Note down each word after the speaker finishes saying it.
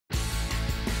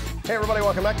Hey everybody,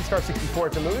 welcome back to Star 64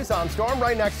 at the Movies. I'm Storm,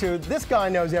 right next to this guy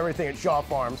knows everything at Shaw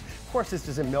Farms. Of course, this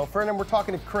is in Milford, and we're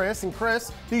talking to Chris. And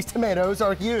Chris, these tomatoes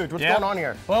are huge. What's going on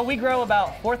here? Well, we grow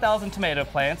about 4,000 tomato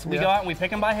plants. We go out and we pick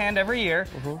them by hand every year.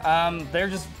 They're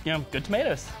just, good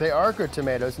tomatoes. They are good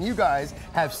tomatoes, and you guys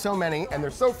have so many, and they're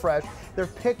so fresh. They're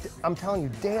picked, I'm telling you,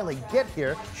 daily. Get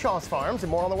here, Shaw's Farms, and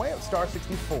more on the way on Star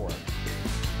 64.